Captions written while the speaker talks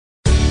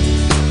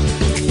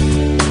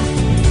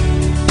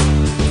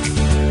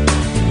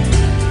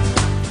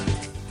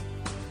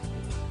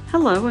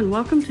Hello and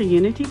welcome to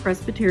Unity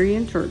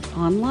Presbyterian Church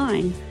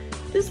Online.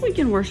 This week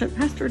in worship,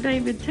 Pastor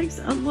David takes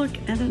a look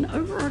at an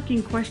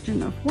overarching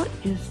question of what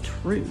is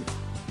truth.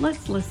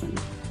 Let's listen.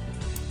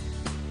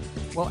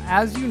 Well,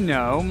 as you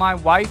know, my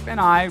wife and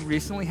I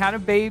recently had a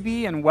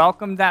baby and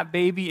welcomed that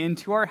baby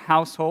into our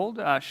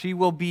household. She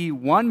will be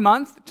 1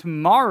 month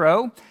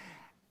tomorrow.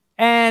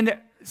 And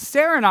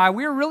Sarah and I,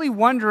 we were really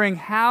wondering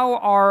how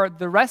are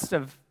the rest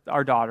of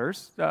our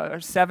daughters,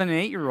 7 and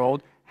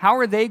 8-year-old, how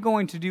are they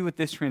going to do with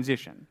this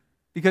transition?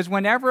 Because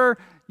whenever,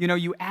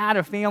 you add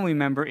a family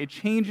member, it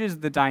changes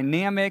the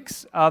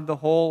dynamics of the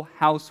whole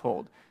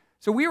household.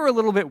 So we were a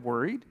little bit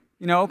worried.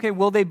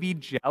 Will they be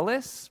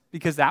jealous?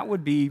 Because that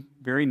would be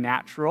very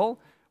natural.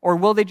 Or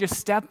will they just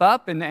step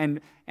up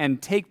and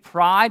take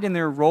pride in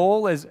their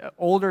role as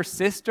older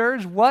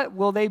sisters? What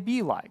will they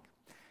be like?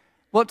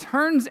 Well, it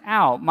turns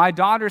out my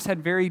daughters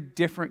had very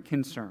different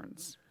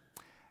concerns.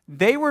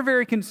 They were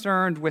very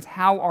concerned with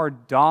how our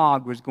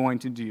dog was going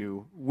to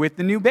do with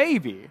the new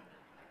baby.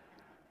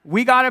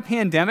 We got a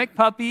pandemic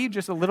puppy,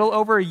 just a little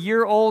over a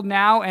year old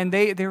now, and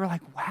they were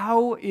like,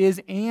 how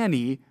is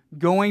Annie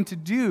going to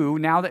do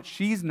now that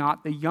she's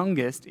not the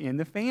youngest in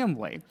the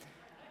family?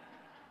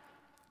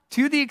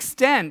 To the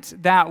extent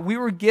that we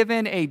were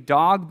given a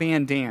dog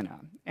bandana,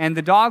 and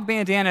the dog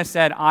bandana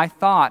said, I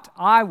thought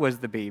I was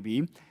the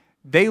baby.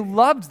 They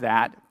loved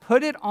that,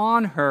 put it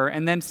on her,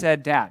 and then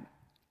said, Dad,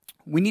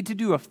 we need to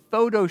do a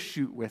photo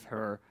shoot with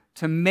her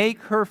to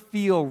make her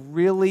feel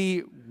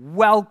really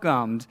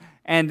welcomed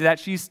and that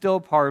she's still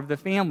part of the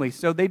family.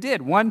 So they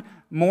did. One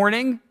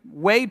morning,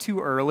 way too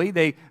early,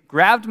 they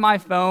grabbed my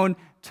phone,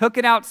 took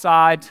it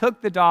outside,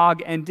 took the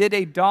dog, and did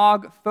a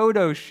dog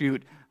photo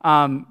shoot.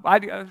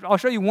 I'll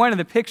show you one of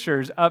the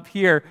pictures up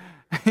here.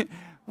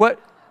 What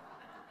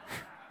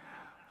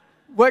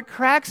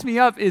cracks me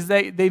up is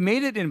they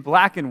made it in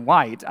black and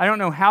white. I don't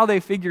know how they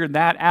figured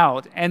that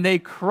out, and they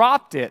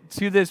cropped it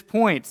to this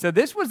point. So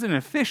this was an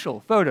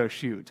official photo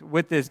shoot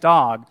with this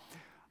dog.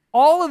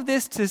 All of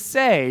this to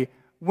say,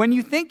 when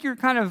you think you're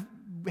kind of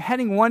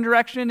heading one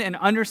direction and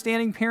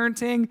understanding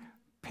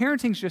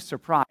parenting's just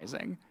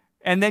surprising.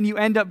 And then you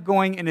end up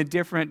going in a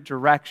different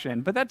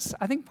direction. But that's,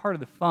 I think, part of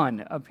the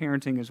fun of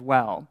parenting as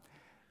well.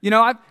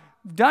 I've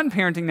done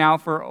parenting now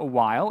for a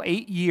while,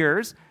 8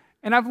 years,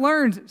 and I've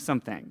learned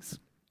some things.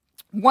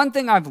 One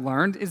thing I've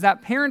learned is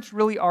that parents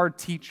really are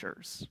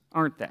teachers,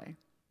 aren't they?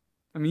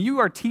 I mean, you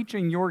are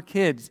teaching your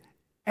kids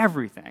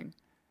everything.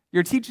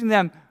 You're teaching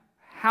them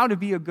how to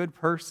be a good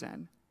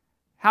person,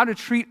 how to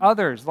treat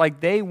others like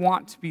they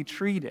want to be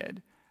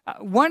treated.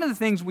 One of the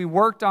things we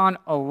worked on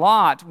a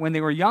lot when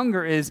they were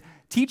younger is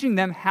teaching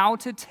them how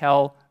to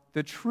tell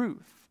the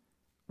truth.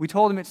 We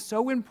told them it's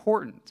so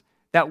important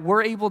that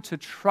we're able to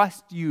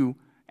trust you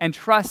and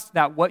trust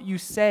that what you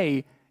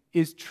say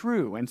is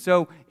true. And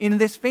so in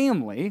this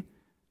family,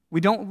 we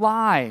don't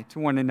lie to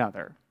one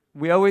another.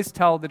 We always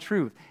tell the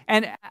truth.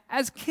 And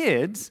as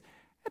kids,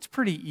 that's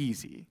pretty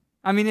easy.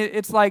 I mean,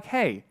 it's like,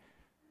 hey,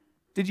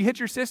 did you hit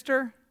your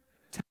sister?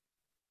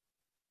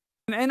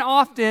 And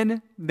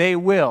often they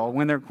will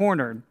when they're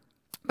cornered.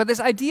 But this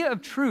idea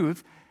of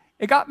truth,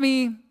 it got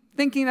me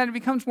thinking that it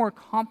becomes more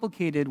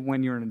complicated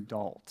when you're an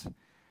adult.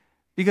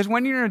 Because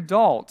when you're an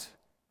adult,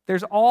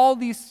 there's all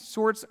these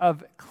sorts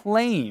of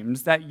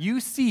claims that you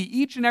see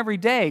each and every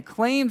day,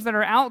 claims that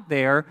are out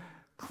there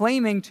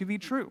claiming to be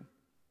true.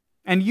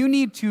 And you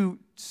need to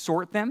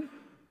sort them,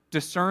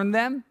 discern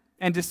them,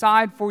 and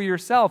decide for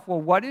yourself,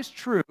 well, what is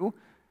true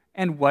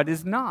and what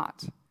is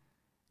not?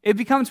 It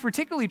becomes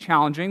particularly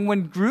challenging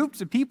when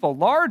groups of people,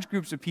 large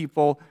groups of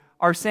people,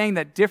 are saying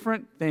that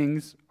different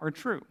things are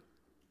true.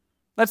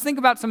 Let's think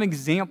about some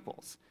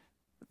examples.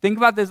 Think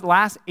about this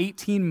last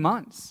 18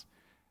 months.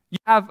 You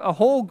have a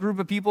whole group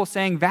of people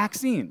saying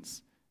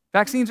vaccines.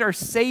 Vaccines are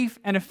safe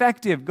and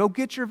effective. Go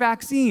get your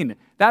vaccine.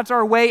 That's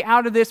our way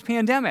out of this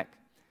pandemic.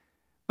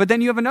 But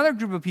then you have another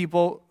group of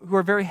people who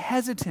are very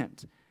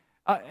hesitant.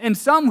 And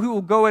some who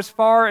will go as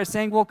far as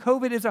saying, well,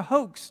 COVID is a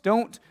hoax.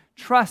 Don't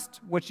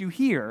trust what you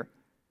hear.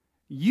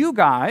 You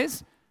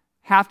guys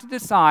have to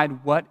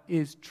decide what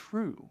is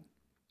true.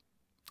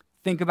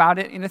 Think about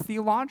it in a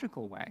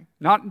theological way,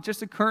 not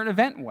just a current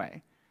event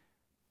way.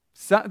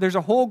 So, there's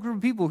a whole group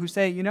of people who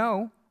say,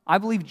 I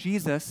believe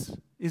Jesus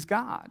is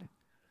God.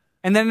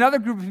 And then another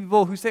group of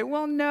people who say,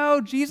 well,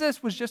 no,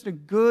 Jesus was just a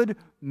good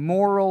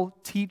moral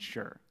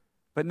teacher,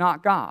 but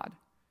not God.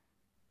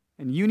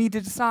 And you need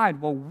to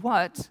decide, well,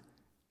 what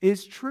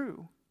is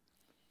true?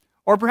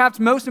 Or perhaps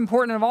most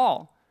important of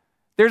all,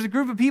 there's a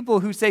group of people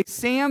who say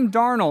Sam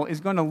Darnold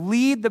is going to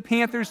lead the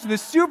Panthers to the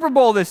Super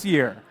Bowl this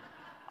year.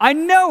 I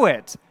know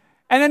it.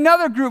 And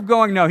another group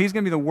going, no, he's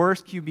going to be the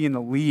worst QB in the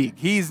league.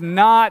 He's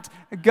not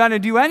going to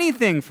do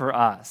anything for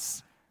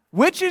us.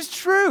 Which is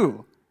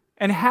true?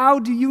 And how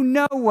do you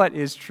know what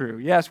is true?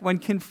 Yes, when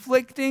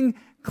conflicting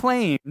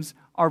claims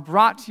are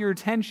brought to your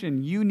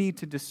attention, you need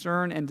to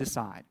discern and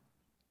decide.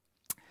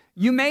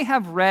 You may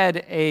have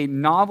read a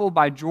novel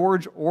by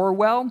George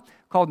Orwell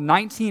called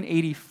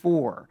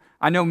 1984.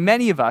 I know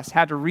many of us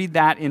had to read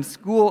that in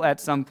school at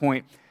some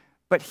point.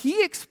 but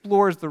he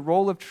explores the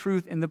role of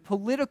truth in the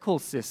political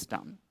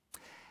system.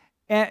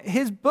 And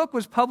his book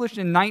was published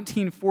in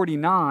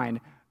 1949,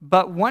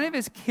 but one of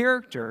his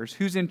characters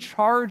who's in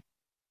charge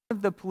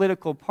of the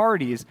political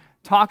parties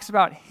talks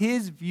about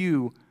his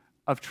view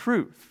of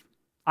truth.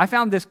 I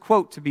found this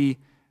quote to be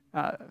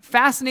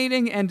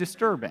fascinating and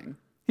disturbing.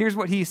 Here's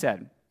what he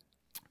said: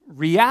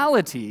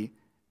 "Reality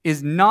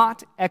is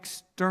not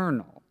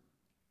external,"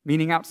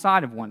 meaning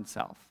outside of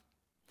oneself.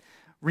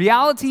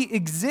 "Reality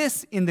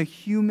exists in the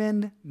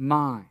human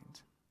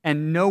mind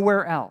and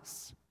nowhere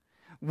else.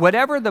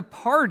 Whatever the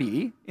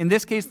party, in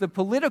this case the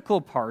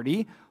political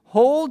party,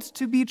 holds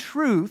to be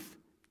truth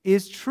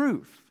is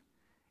truth.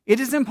 It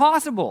is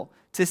impossible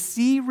to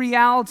see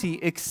reality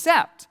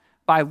except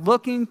by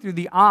looking through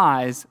the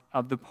eyes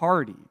of the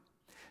party."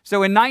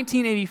 So in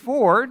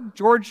 1984,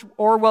 George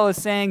Orwell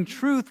is saying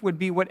truth would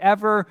be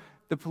whatever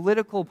the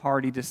political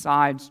party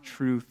decides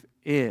truth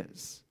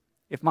is.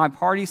 If my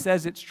party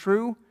says it's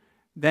true,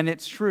 then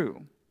it's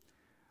true.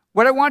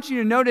 What I want you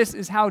to notice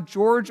is how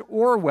George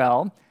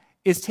Orwell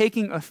is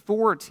taking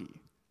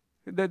authority,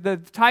 the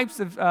types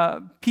of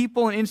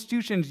people and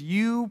institutions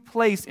you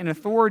place in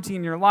authority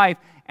in your life,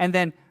 and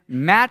then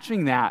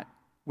matching that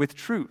with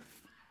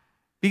truth.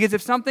 Because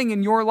if something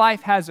in your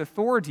life has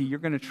authority, you're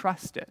going to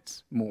trust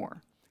it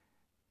more.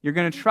 You're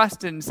going to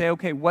trust it and say,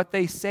 okay, what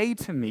they say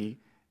to me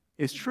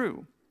is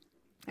true.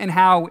 And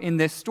how in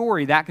this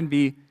story that can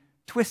be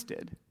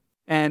twisted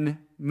and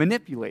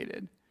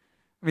manipulated.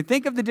 I mean,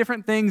 think of the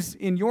different things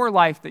in your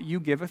life that you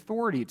give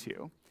authority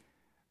to.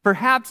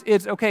 Perhaps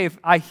it's, okay, if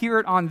I hear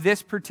it on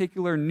this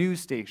particular news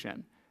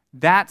station,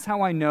 that's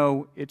how I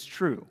know it's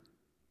true.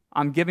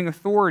 I'm giving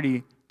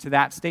authority to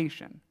that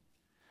station.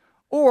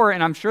 Or,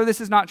 and I'm sure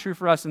this is not true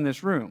for us in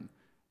this room,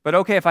 but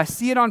okay, if I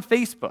see it on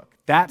Facebook,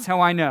 that's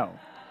how I know.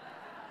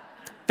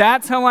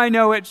 That's how I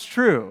know it's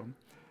true.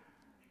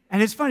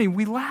 And it's funny,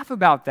 we laugh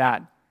about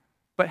that,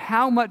 but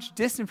how much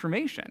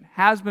disinformation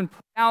has been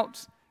put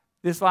out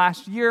this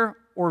last year,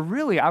 or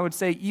really, I would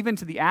say, even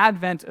to the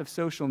advent of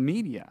social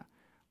media,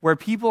 where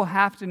people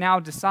have to now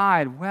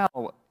decide,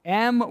 well,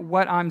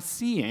 what I'm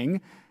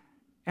seeing,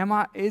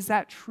 is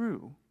that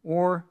true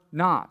or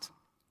not?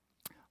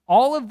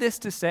 All of this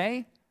to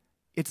say,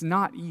 it's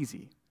not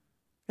easy.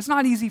 It's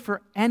not easy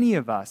for any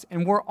of us,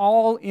 and we're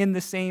all in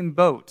the same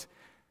boat.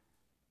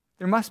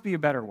 There must be a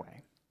better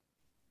way.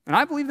 And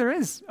I believe there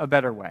is a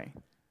better way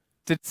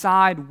to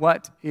decide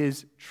what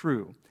is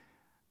true.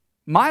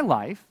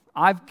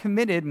 I've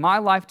committed my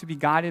life to be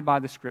guided by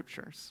the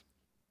Scriptures.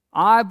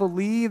 I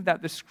believe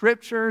that the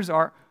Scriptures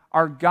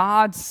are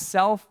God's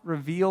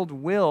self-revealed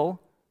will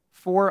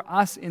for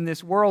us in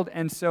this world,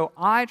 and so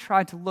I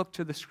try to look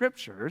to the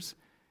Scriptures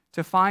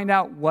to find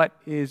out what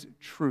is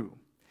true.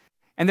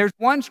 And there's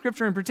one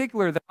Scripture in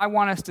particular that I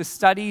want us to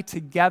study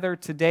together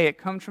today. It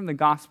comes from the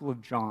Gospel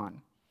of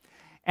John.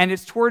 And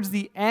it's towards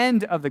the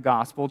end of the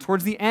Gospel,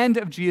 towards the end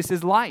of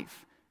Jesus'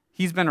 life.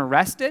 He's been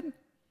arrested,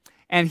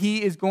 and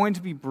he is going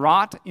to be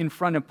brought in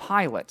front of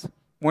Pilate,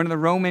 one of the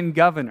Roman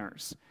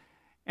governors.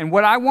 And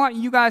what I want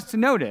you guys to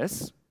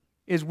notice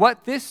is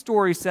what this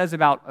story says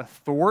about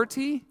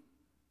authority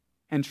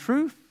and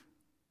truth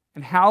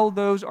and how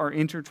those are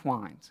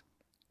intertwined.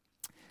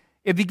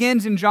 It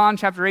begins in John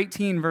chapter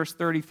 18, verse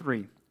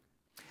 33.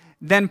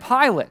 "Then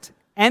Pilate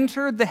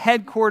entered the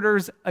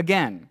headquarters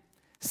again,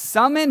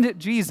 summoned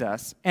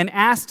Jesus, and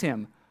asked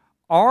him,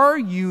 'Are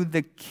you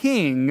the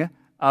king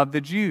of the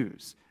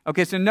Jews?'"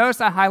 Okay, so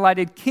notice I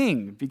highlighted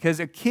king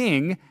because a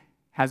king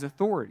has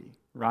authority,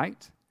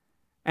 right?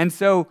 And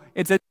so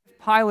it's as if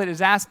Pilate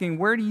is asking,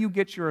 where do you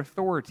get your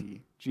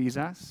authority,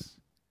 Jesus?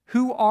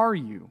 Who are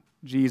you,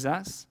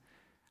 Jesus?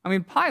 I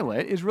mean,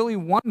 Pilate is really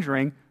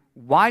wondering,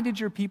 why did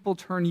your people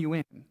turn you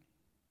in?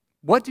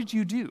 What did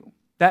you do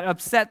that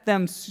upset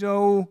them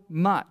so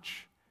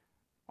much?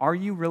 Are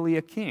you really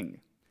a king?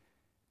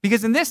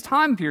 Because in this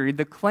time period,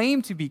 the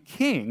claim to be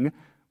king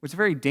was a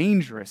very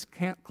dangerous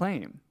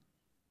claim.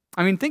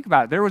 I mean, think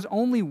about it. There was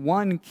only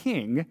one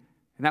king,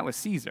 and that was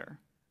Caesar.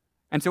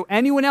 And so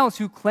anyone else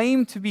who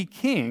claimed to be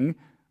king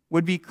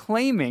would be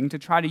claiming to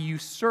try to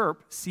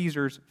usurp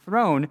Caesar's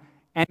throne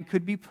and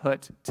could be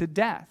put to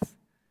death.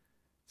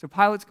 So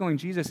Pilate's going,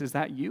 Jesus, is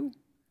that you?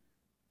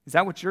 Is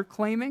that what you're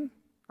claiming?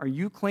 Are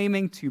you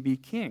claiming to be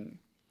king?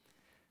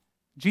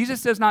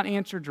 Jesus does not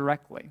answer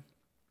directly.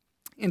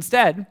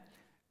 Instead,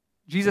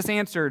 Jesus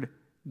answered,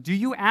 "Do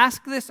you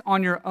ask this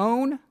on your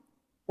own,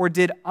 or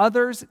did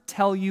others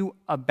tell you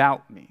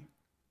about me?"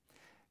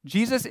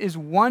 Jesus is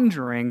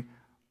wondering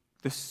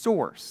the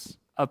source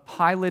of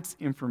Pilate's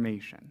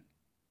information.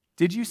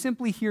 Did you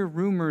simply hear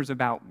rumors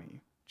about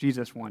me?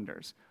 Jesus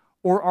wonders.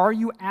 Or are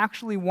you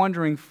actually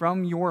wondering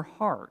from your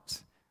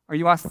heart? Are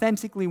you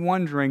authentically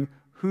wondering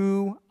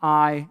who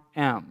I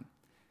am?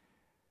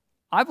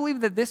 I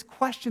believe that this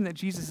question that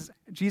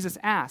Jesus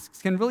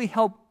asks can really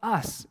help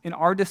us in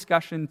our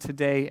discussion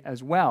today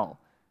as well.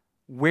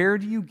 Where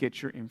do you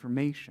get your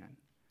information?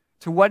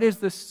 To what is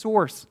the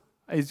source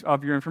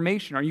of your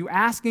information? Are you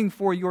asking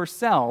for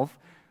yourself,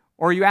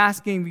 or are you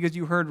asking because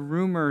you heard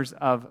rumors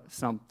of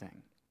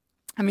something?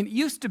 I mean, it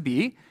used to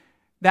be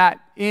that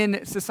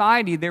in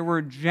society there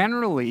were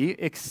generally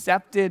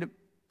accepted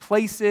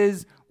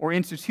places or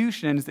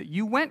institutions that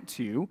you went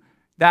to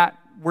that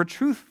were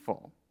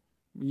truthful.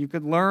 You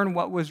could learn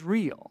what was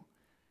real.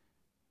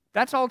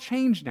 That's all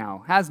changed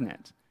now, hasn't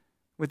it?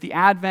 With the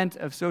advent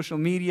of social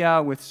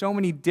media, with so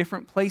many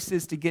different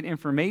places to get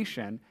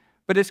information.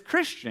 But as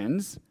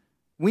Christians,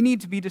 we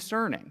need to be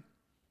discerning.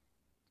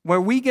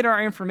 Where we get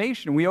our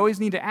information, we always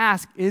need to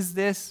ask, is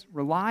this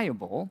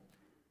reliable?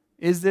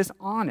 Is this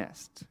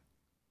honest?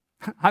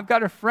 I've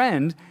got a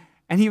friend,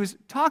 and he was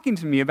talking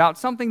to me about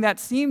something that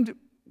seemed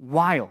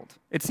wild.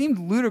 It seemed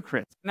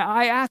ludicrous. And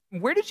I asked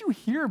him, where did you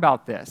hear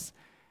about this?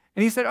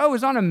 And he said, oh, it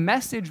was on a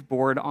message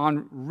board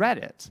on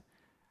Reddit.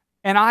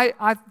 And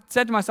I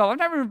said to myself, I've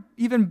never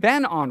even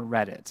been on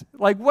Reddit.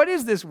 Like, what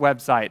is this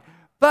website?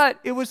 But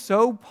it was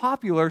so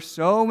popular,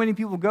 so many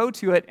people go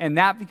to it, and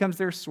that becomes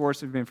their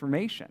source of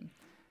information.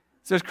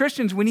 So as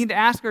Christians, we need to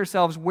ask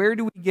ourselves, where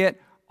do we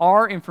get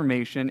our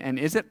information, and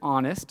is it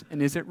honest,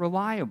 and is it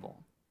reliable?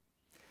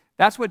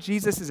 That's what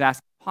Jesus is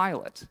asking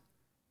Pilate.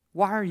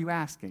 Why are you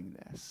asking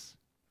this?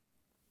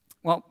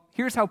 Well,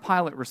 here's how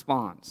Pilate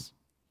responds.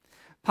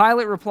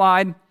 Pilate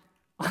replied,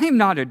 I am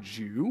not a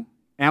Jew,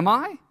 am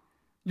I?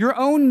 Your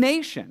own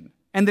nation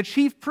and the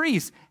chief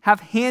priests have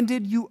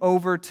handed you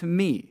over to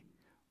me.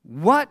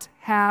 What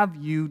have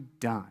you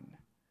done?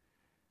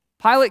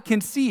 Pilate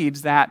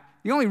concedes that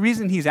the only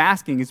reason he's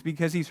asking is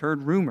because he's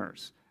heard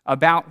rumors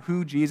about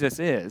who Jesus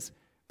is,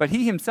 but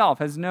he himself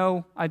has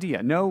no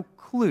idea, no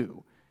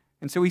clue.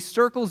 And so he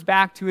circles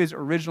back to his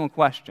original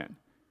question.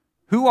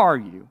 Who are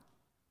you,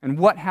 and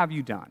what have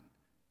you done?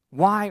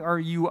 Why are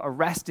you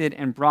arrested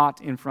and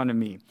brought in front of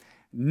me?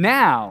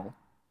 Now,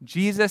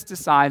 Jesus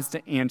decides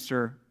to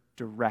answer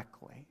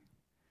directly.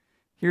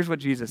 Here's what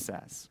Jesus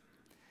says.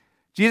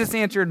 Jesus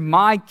answered,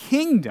 my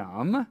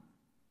kingdom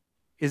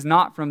is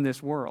not from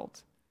this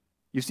world.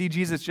 You see,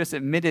 Jesus just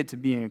admitted to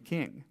being a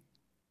king.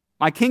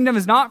 My kingdom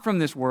is not from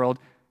this world.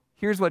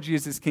 Here's what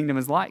Jesus' kingdom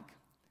is like.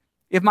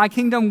 If my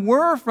kingdom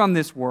were from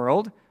this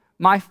world,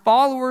 my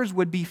followers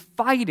would be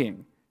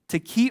fighting to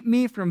keep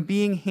me from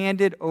being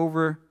handed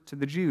over to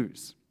the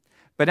Jews.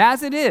 But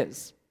as it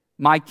is,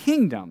 my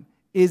kingdom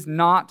is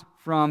not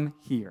from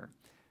here.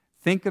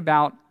 Think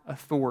about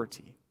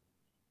authority.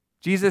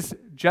 Jesus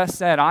just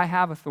said, I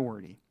have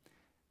authority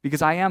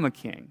because I am a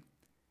king.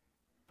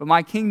 But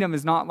my kingdom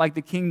is not like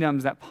the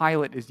kingdoms that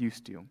Pilate is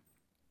used to.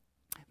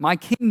 My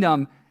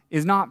kingdom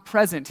is not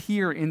present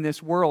here in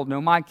this world.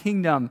 No, my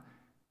kingdom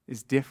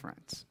is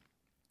different.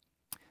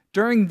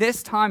 During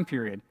this time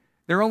period,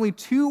 there are only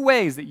two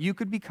ways that you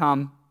could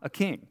become a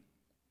king.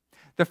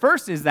 The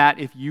first is that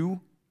if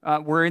you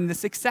were in the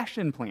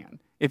succession plan,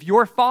 if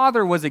your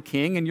father was a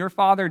king and your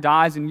father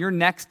dies and you're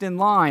next in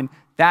line,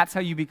 that's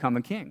how you become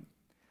a king.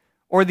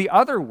 Or the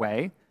other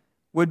way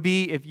would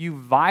be if you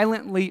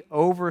violently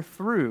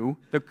overthrew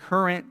the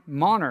current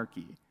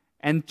monarchy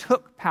and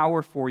took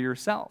power for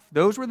yourself.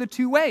 Those were the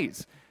two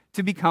ways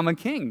to become a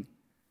king.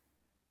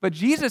 But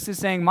Jesus is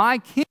saying, my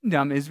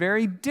kingdom is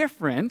very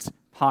different,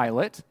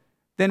 Pilate,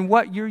 than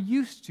what you're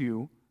used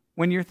to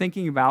when you're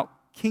thinking about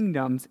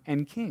kingdoms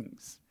and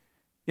kings.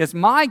 Yes,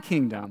 my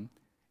kingdom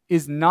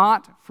is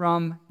not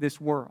from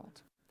this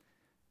world.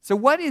 So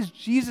what is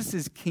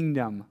Jesus'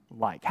 kingdom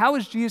like? How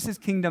is Jesus'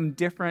 kingdom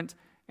different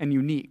and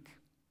unique?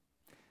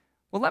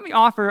 Well, let me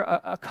offer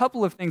a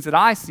couple of things that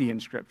I see in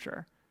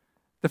Scripture.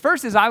 The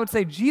first is I would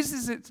say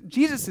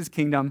Jesus'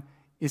 kingdom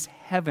is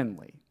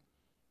heavenly,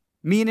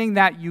 meaning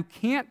that you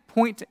can't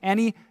point to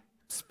any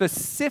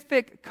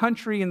specific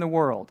country in the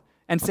world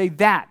and say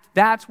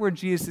that's where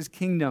Jesus'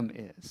 kingdom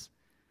is.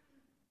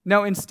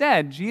 No,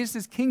 instead,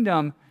 Jesus'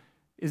 kingdom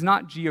is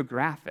not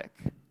geographic.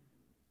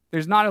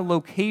 There's not a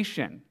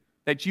location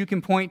that you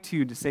can point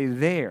to say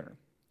there.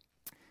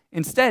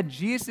 Instead,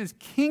 Jesus'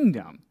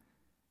 kingdom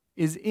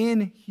is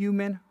in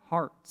human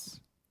hearts.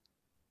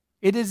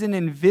 It is an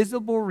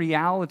invisible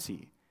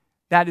reality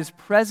that is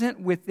present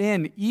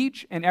within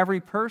each and every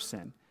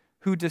person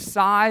who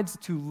decides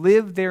to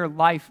live their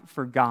life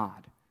for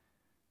God,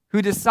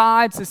 who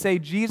decides to say,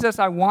 Jesus,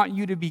 I want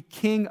you to be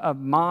king of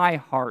my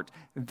heart.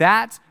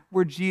 That's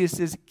where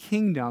Jesus'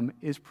 kingdom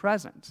is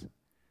present.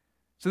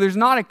 So there's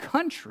not a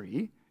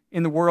country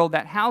in the world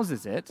that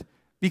houses it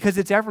because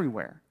it's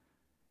everywhere.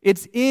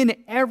 It's in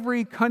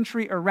every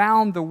country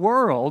around the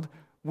world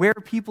where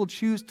people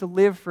choose to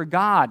live for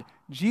God.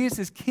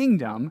 Jesus'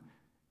 kingdom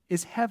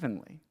is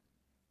heavenly.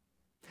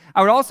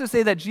 I would also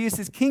say that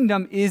Jesus'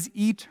 kingdom is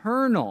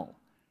eternal.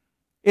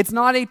 It's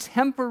not a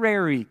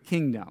temporary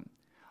kingdom.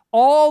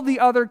 All the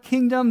other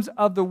kingdoms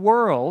of the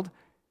world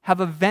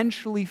have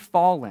eventually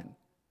fallen.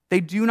 They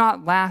do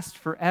not last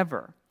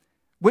forever,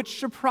 which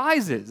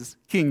surprises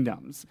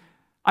kingdoms.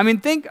 I mean,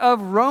 think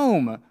of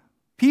Rome.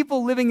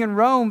 People living in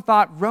Rome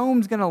thought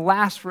Rome's going to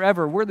last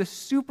forever. We're the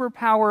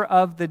superpower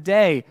of the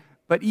day.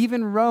 But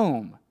even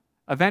Rome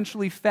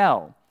eventually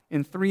fell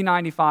in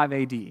 395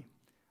 AD.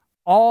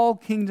 All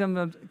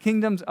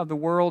kingdoms of the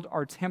world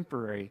are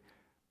temporary,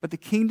 but the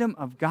kingdom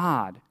of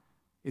God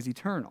is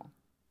eternal.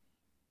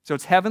 So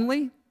it's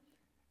heavenly,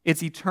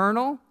 It's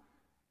eternal.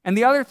 And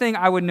the other thing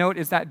I would note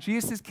is that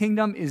Jesus'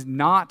 kingdom is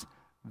not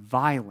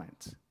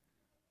violent.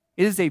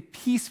 It is a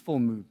peaceful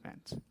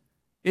movement.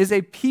 It is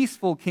a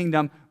peaceful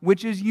kingdom,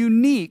 which is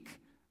unique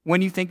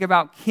when you think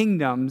about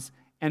kingdoms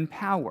and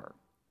power.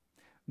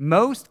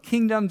 Most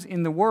kingdoms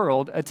in the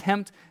world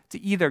attempt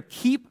to either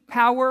keep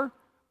power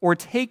or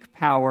take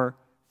power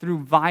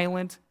through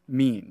violent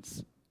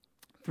means,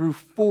 through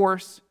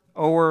force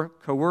or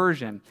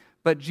coercion.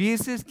 But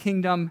Jesus'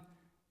 kingdom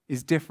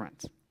is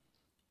different.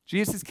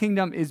 Jesus'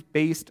 kingdom is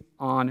based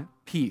on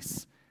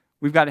peace.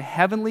 We've got a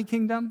heavenly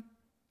kingdom,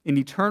 an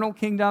eternal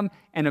kingdom,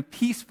 and a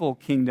peaceful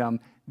kingdom.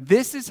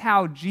 This is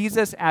how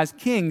Jesus as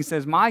king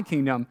says, my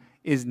kingdom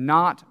is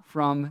not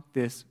from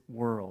this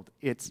world.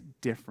 It's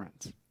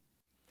different.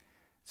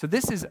 So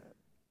this is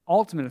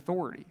ultimate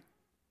authority.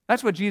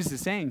 That's what Jesus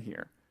is saying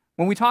here.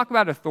 When we talk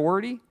about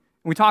authority,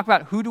 when we talk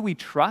about who do we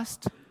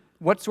trust,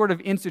 what sort of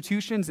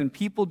institutions and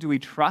people do we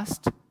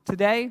trust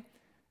today,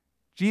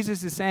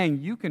 Jesus is saying,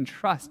 you can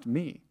trust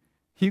me.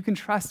 You can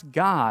trust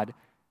God,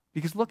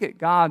 because look at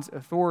God's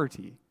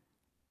authority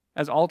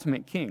as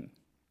ultimate king.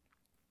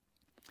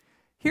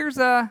 Here's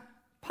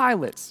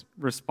Pilate's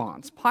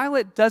response.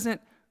 Pilate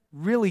doesn't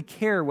really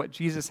care what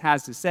Jesus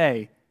has to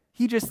say.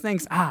 He just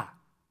thinks,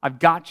 I've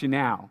got you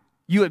now.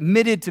 You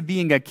admitted to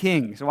being a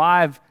king, so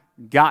I've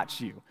got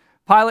you.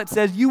 Pilate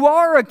says, you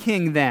are a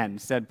king then,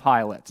 said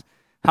Pilate.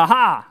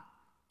 Ha,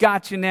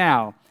 got you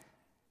now.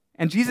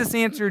 And Jesus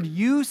answered,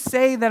 you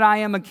say that I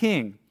am a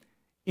king.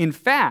 In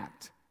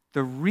fact,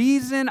 the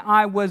reason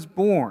I was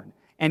born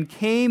and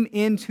came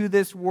into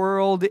this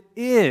world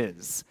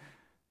is...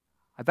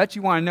 I bet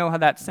you want to know how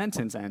that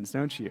sentence ends,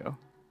 don't you?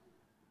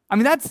 I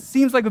mean, that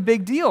seems like a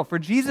big deal. For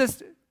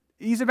Jesus,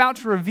 he's about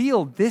to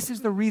reveal, this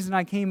is the reason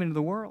I came into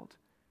the world.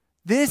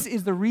 This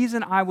is the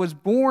reason I was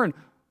born.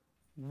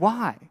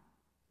 Why?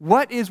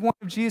 What is one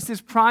of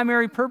Jesus'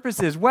 primary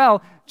purposes?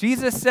 Well,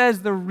 Jesus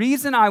says the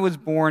reason I was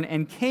born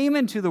and came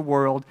into the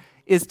world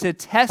is to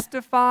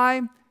testify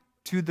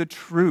to the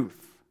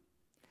truth.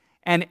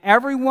 And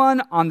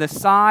everyone on the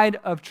side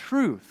of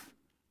truth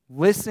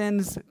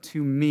listens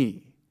to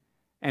me.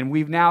 And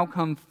we've now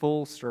come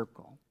full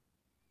circle.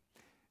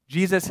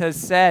 Jesus has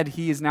said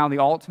he is now the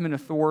ultimate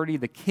authority,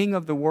 the king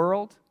of the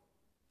world.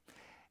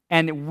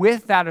 And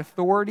with that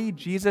authority,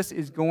 Jesus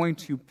is going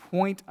to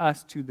point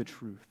us to the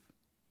truth,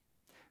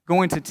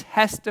 going to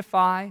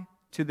testify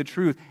to the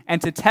truth.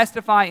 And to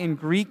testify in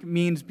Greek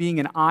means being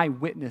an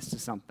eyewitness to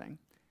something.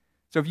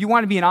 So if you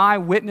want to be an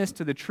eyewitness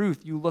to the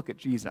truth, you look at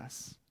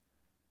Jesus.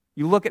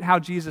 You look at how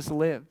Jesus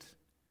lived.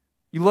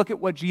 You look at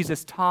what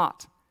Jesus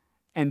taught.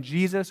 And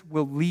Jesus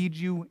will lead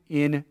you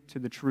into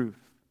the truth.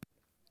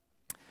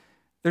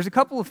 There's a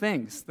couple of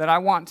things that I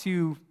want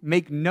to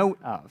make note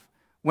of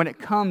when it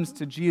comes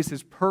to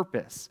Jesus'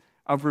 purpose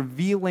of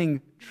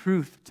revealing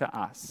truth to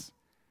us.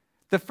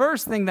 The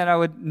first thing that I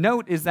would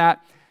note is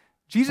that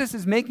Jesus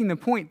is making the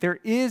point there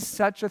is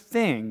such a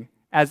thing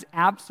as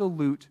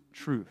absolute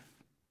truth.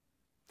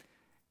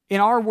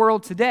 In our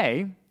world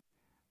today,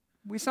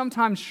 we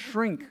sometimes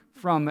shrink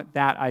from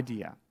that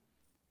idea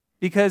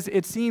because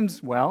it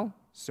seems,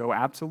 so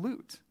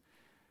absolute.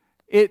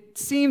 It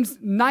seems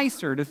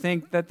nicer to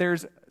think that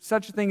there's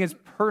such a thing as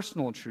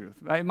personal truth.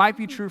 It might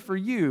be true for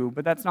you,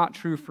 but that's not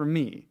true for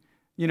me.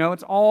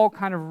 It's all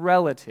kind of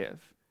relative.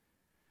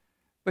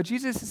 But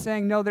Jesus is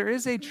saying, no, there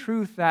is a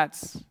truth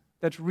that's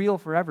real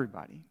for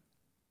everybody.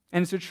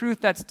 And it's a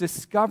truth that's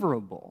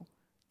discoverable,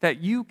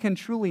 that you can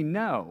truly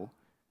know,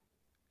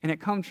 and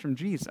it comes from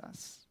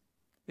Jesus.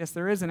 Yes,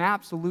 there is an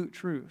absolute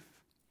truth.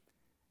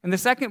 And the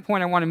second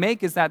point I want to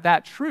make is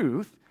that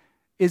truth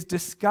is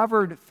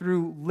discovered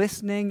through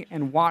listening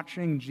and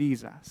watching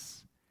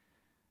Jesus.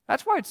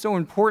 That's why it's so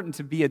important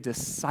to be a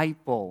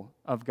disciple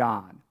of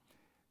God.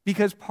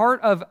 Because part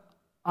of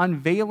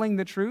unveiling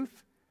the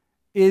truth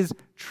is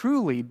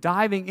truly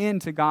diving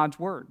into God's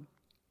Word.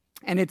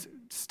 And it's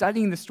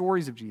studying the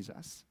stories of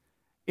Jesus.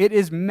 It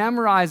is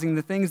memorizing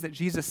the things that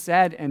Jesus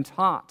said and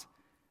taught.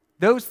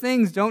 Those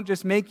things don't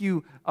just make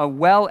you a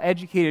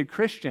well-educated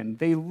Christian.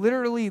 They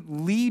literally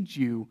lead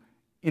you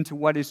into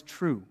what is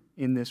true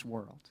in this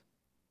world.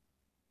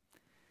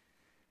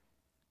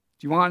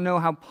 Do you want to know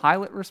how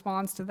Pilate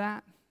responds to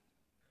that?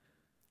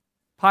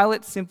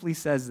 Pilate simply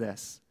says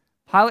this.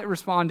 Pilate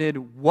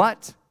responded,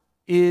 "What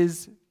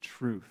is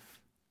truth?"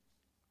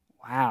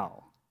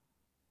 Wow.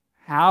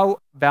 How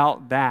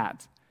about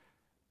that?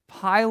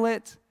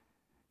 Pilate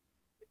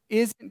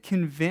isn't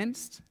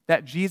convinced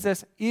that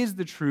Jesus is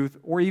the truth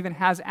or even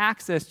has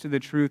access to the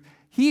truth.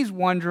 He's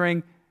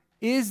wondering,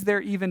 is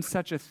there even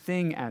such a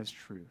thing as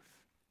truth?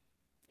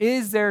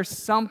 Is there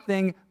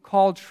something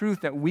called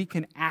truth that we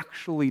can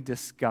actually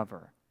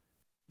discover?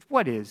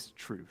 What is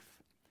truth?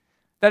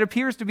 That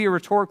appears to be a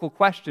rhetorical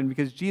question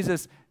because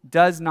Jesus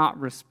does not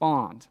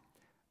respond.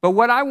 But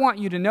what I want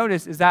you to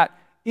notice is that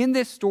in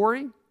this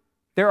story,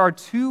 there are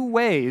two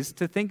ways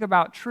to think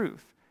about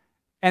truth.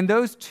 And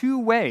those two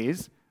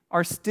ways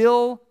are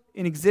still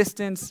in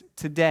existence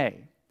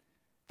today.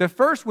 The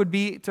first would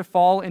be to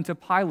fall into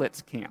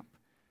Pilate's camp.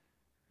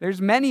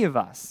 There's many of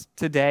us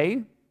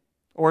today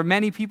or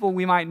many people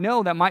we might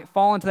know that might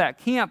fall into that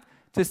camp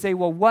to say,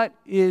 well, what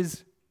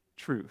is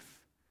truth?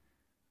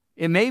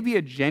 It may be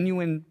a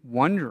genuine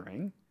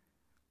wondering,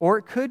 or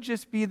it could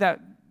just be that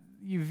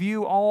you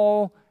view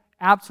all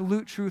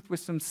absolute truth with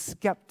some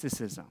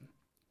skepticism.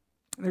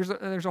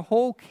 There's a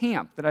whole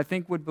camp that I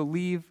think would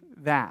believe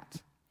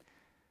that.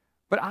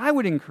 But I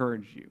would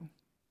encourage you,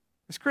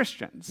 as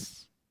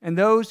Christians, and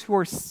those who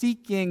are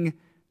seeking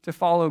to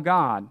follow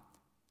God,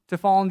 to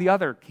fall in the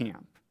other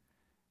camp.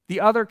 The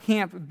other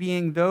camp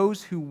being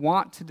those who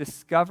want to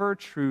discover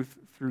truth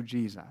through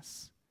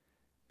Jesus.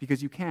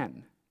 Because you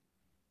can.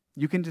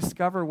 You can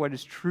discover what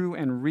is true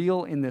and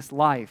real in this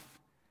life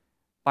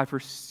by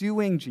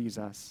pursuing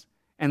Jesus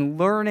and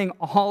learning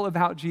all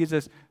about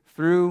Jesus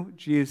through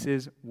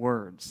Jesus'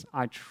 words.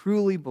 I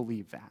truly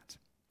believe that.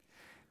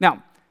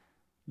 Now,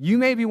 you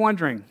may be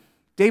wondering,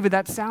 David,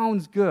 that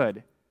sounds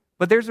good,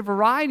 but there's a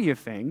variety of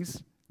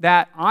things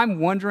that I'm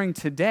wondering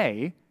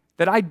today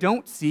that I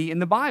don't see in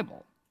the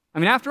Bible. I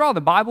mean, after all,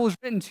 the Bible was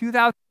written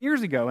 2,000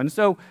 years ago, and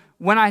so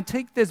when I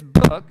take this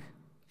book,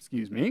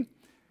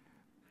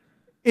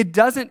 it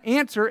doesn't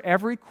answer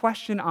every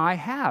question I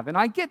have, and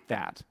I get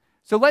that.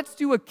 So let's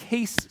do a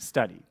case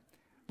study.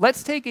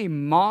 Let's take a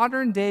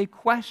modern day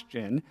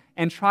question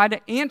and try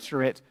to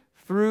answer it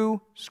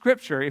through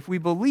Scripture if we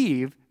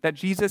believe that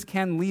Jesus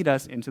can lead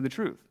us into the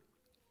truth.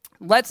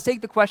 Let's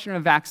take the question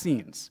of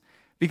vaccines,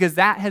 because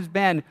that has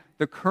been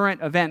the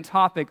current event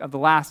topic of the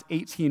last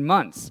 18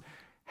 months.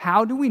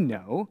 How do we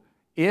know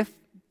if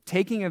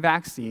taking a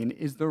vaccine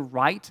is the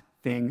right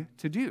thing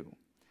to do?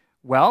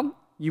 Well,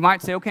 you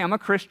might say, okay, I'm a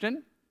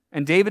Christian,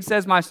 and David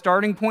says my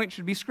starting point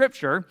should be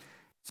Scripture.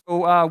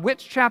 So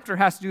which chapter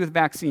has to do with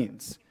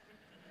vaccines?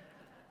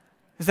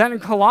 Is that in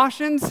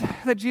Colossians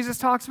that Jesus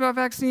talks about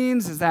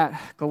vaccines? Is that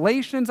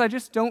Galatians? I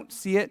just don't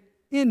see it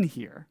in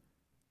here.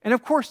 And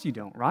of course you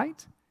don't,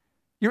 right?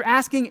 You're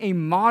asking a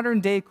modern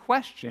day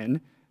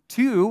question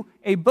to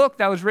a book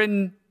that was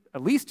written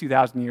at least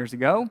 2,000 years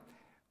ago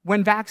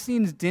when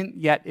vaccines didn't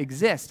yet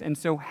exist. And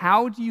so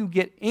how do you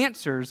get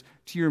answers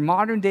to your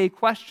modern day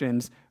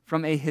questions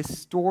from a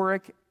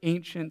historic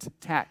ancient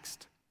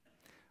text?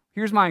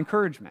 Here's my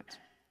encouragement.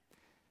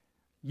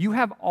 You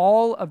have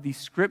all of the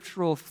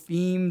scriptural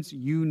themes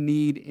you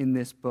need in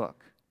this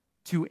book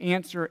to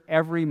answer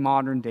every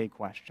modern day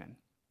question.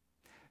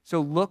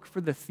 So look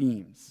for the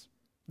themes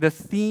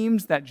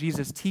that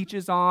Jesus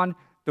teaches on,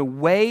 the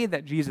way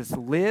that Jesus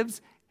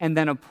lives, and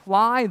then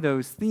apply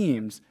those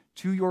themes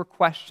to your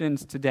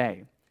questions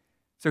today.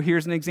 So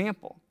here's an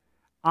example.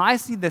 I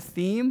see the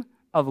theme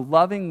of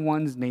loving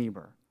one's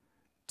neighbor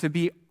to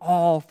be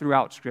all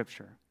throughout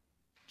Scripture.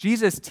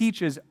 Jesus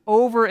teaches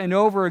over and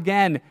over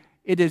again,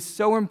 it is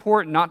so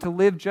important not to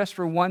live just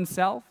for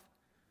oneself,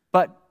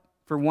 but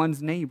for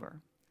one's neighbor.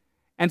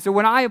 And so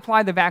when I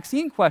apply the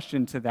vaccine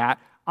question to that,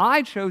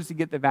 I chose to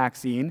get the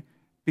vaccine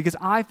because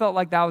I felt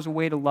like that was a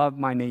way to love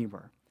my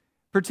neighbor,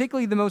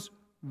 particularly the most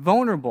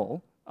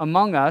vulnerable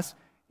among us,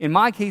 in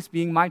my case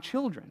being my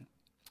children,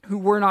 who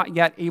were not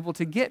yet able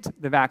to get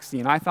the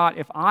vaccine. I thought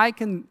if I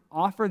can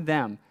offer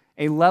them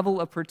a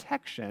level of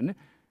protection,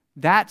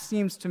 that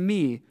seems to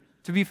me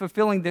to be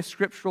fulfilling this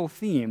scriptural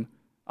theme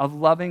of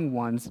loving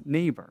one's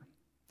neighbor.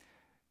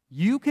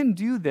 You can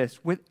do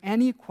this with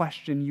any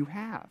question you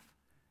have.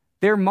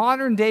 They're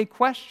modern day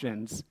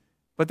questions,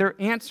 but their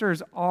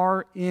answers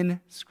are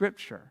in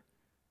Scripture.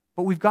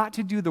 But we've got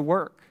to do the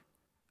work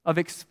of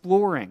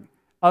exploring,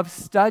 of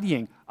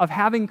studying, of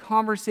having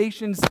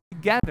conversations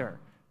together,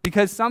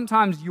 because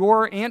sometimes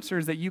your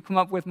answers that you come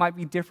up with might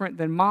be different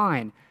than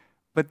mine.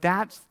 But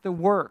that's the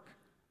work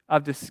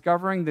of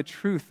discovering the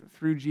truth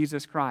through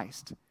Jesus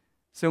Christ.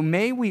 So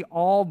may we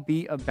all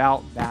be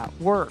about that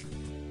work.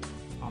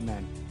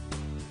 Amen.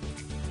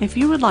 If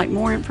you would like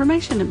more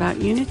information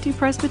about Unity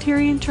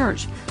Presbyterian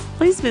Church,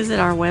 please visit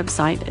our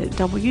website at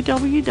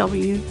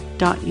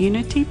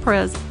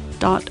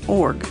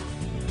www.unitypres.org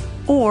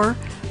or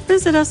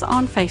visit us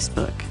on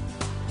Facebook.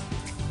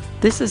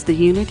 This is the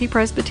Unity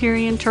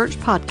Presbyterian Church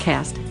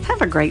podcast.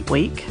 Have a great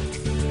week.